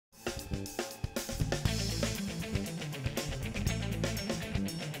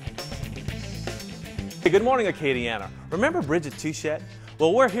Hey, good morning, Acadiana. Remember Bridget Touchette?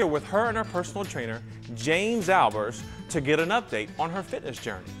 Well, we're here with her and her personal trainer, James Albers, to get an update on her fitness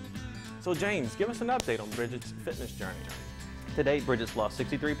journey. So James, give us an update on Bridget's fitness journey. To date, Bridget's lost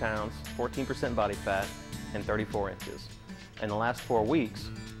 63 pounds, 14% body fat, and 34 inches. In the last 4 weeks,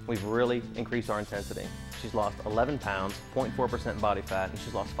 we've really increased our intensity. She's lost 11 pounds, 0.4% body fat, and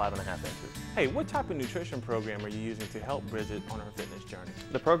she's lost 5.5 inches. Hey, what type of nutrition program are you using to help Bridget on her fitness journey?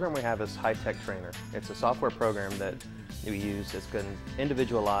 The program we have is High Tech Trainer. It's a software program that we use. It's an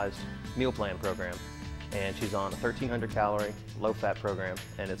individualized meal plan program, and she's on a 1,300 calorie, low fat program,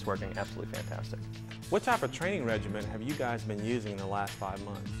 and it's working absolutely fantastic. What type of training regimen have you guys been using in the last 5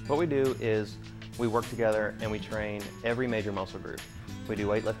 months? What we do is we work together and we train every major muscle group. We do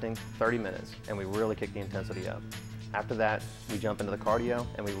weightlifting, 30 minutes, and we really kick the intensity up. After that, we jump into the cardio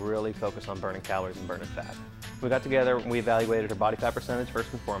and we really focus on burning calories and burning fat. We got together and we evaluated her body fat percentage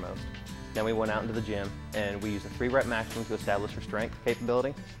first and foremost. Then we went out into the gym and we used a 3-rep maximum to establish her strength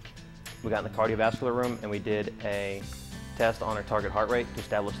capability. We got in the cardiovascular room and we did a test on her target heart rate to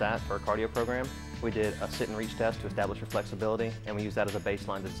establish that for a cardio program. We did a sit and reach test to establish her flexibility, and we used that as a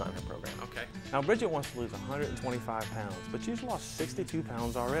baseline to design her program. Okay. Now Bridget wants to lose 125 pounds, but she's lost 62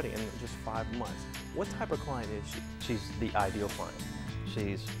 pounds already in just 5 months. What type of client is she? She's the ideal client.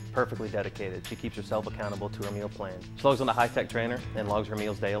 She's perfectly dedicated. She keeps herself accountable to her meal plan. She logs on the High Tech Trainer and logs her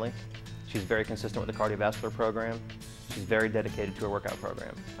meals daily. She's very consistent with the cardiovascular program. She's very dedicated to her workout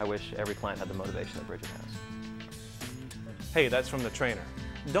program. I wish every client had the motivation that Bridget has. Hey, that's from the trainer.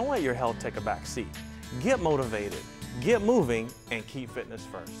 Don't let your health take a back seat. Get motivated, get moving, and keep fitness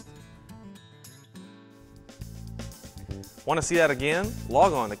first. Want to see that again?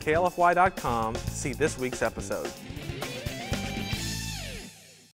 Log on to klfy.com to see this week's episode.